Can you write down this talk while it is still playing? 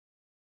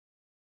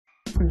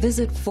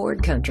Visit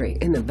Ford Country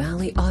in the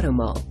Valley Auto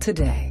Mall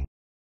today.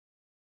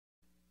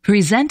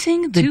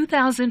 Presenting the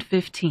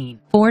 2015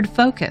 Ford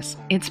Focus.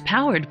 It's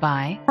powered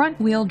by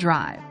front-wheel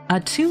drive, a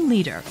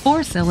 2-liter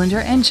 4-cylinder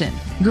engine.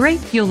 Great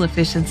fuel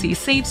efficiency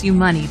saves you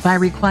money by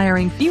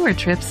requiring fewer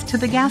trips to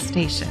the gas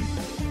station.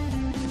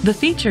 The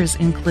features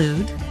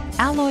include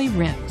alloy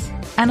rims,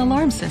 an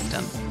alarm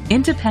system,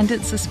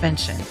 independent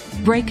suspension,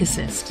 brake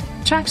assist,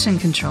 traction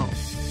control,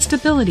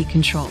 stability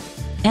control,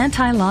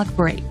 anti-lock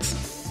brakes.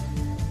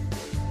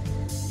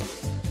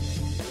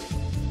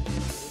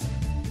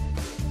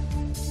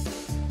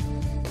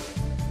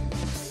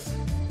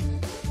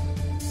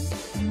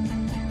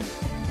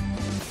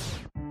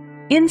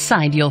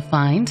 Inside you'll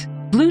find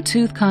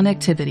Bluetooth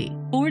connectivity,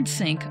 Ford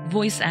Sync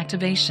voice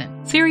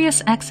activation,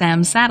 Sirius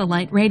XM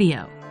satellite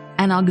radio,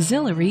 an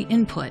auxiliary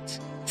input,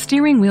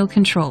 steering wheel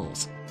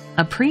controls,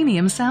 a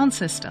premium sound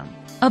system,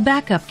 a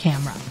backup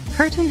camera,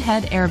 curtain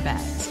head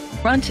airbags,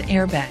 front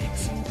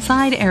airbags,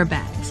 side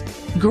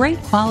airbags. Great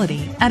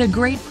quality at a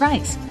great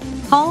price.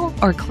 Call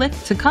or click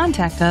to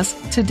contact us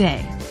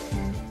today.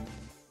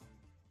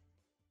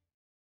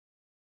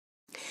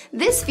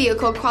 This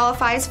vehicle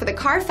qualifies for the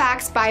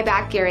Carfax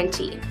buyback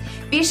guarantee.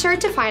 Be sure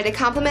to find a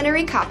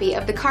complimentary copy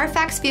of the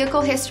Carfax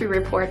Vehicle History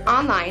Report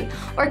online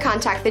or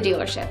contact the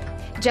dealership.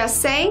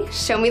 Just say,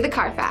 "Show me the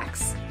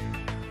Carfax."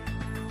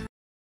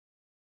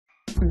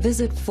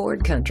 Visit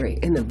Ford Country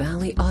in the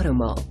Valley Auto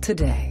Mall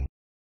today.